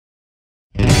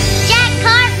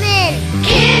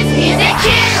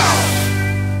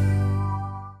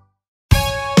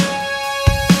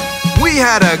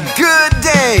had a good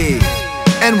day,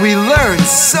 and we learned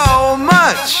so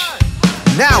much.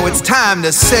 Now it's time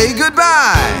to say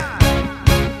goodbye.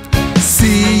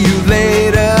 See you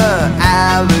later,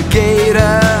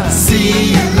 alligator.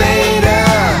 See you later,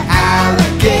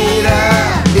 alligator.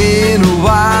 In a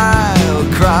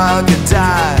wild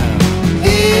crocodile.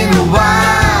 In a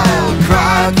wild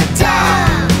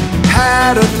crocodile.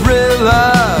 Had a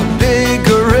thriller, big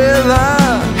gorilla.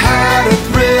 Had a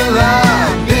thriller,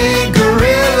 big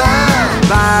gorilla.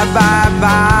 Bye, bye,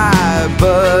 bye,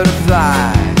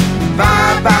 butterfly.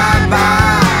 Bye, bye,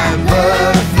 bye,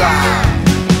 butterfly.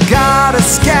 Got a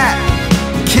scat,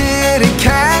 kitty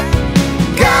cat.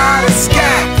 Got a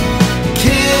scat,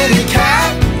 kitty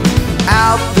cat.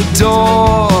 Out the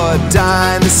door,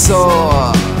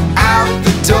 dinosaur. Out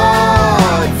the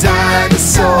door,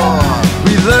 dinosaur.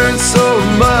 We learned so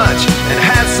much and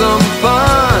had some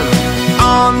fun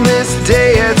on this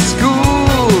day at school.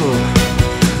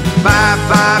 Bye,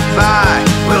 bye, bye,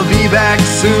 we'll be back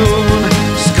soon.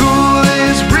 School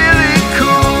is really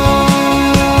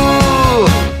cool.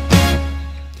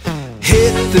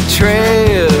 Hit the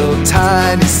trail,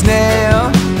 tiny snail.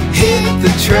 Hit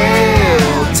the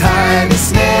trail, tiny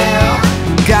snail.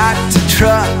 Got to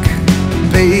truck,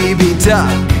 baby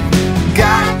duck.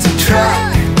 Got to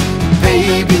truck,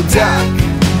 baby duck.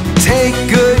 Take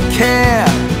good care,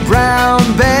 brown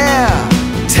bear.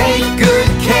 Take good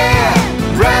care,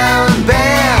 brown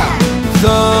bear.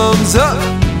 Thumbs up,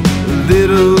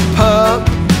 little pup.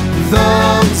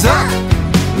 Thumbs up,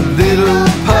 little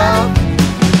pup.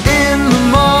 In the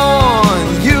morn,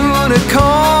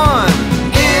 unicorn.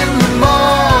 In the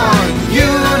morn,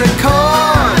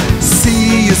 unicorn.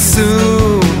 See you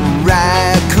soon,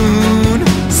 raccoon.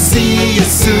 See you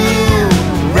soon,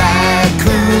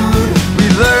 raccoon. We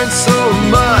learned so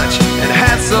much and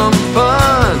had some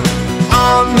fun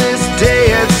on this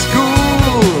day at school.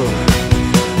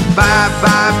 Bye,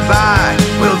 bye, bye,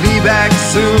 we'll be back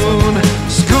soon.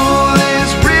 School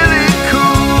is really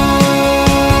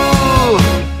cool.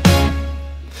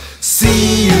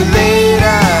 See you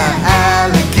later,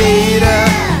 alligator.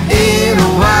 In a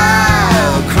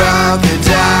wild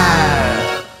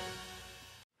crocodile.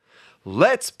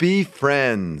 Let's be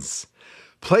friends.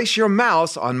 Place your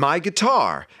mouse on my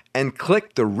guitar and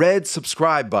click the red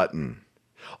subscribe button.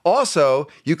 Also,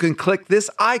 you can click this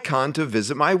icon to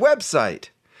visit my website.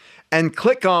 And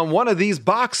click on one of these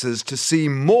boxes to see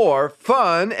more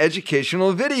fun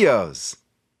educational videos.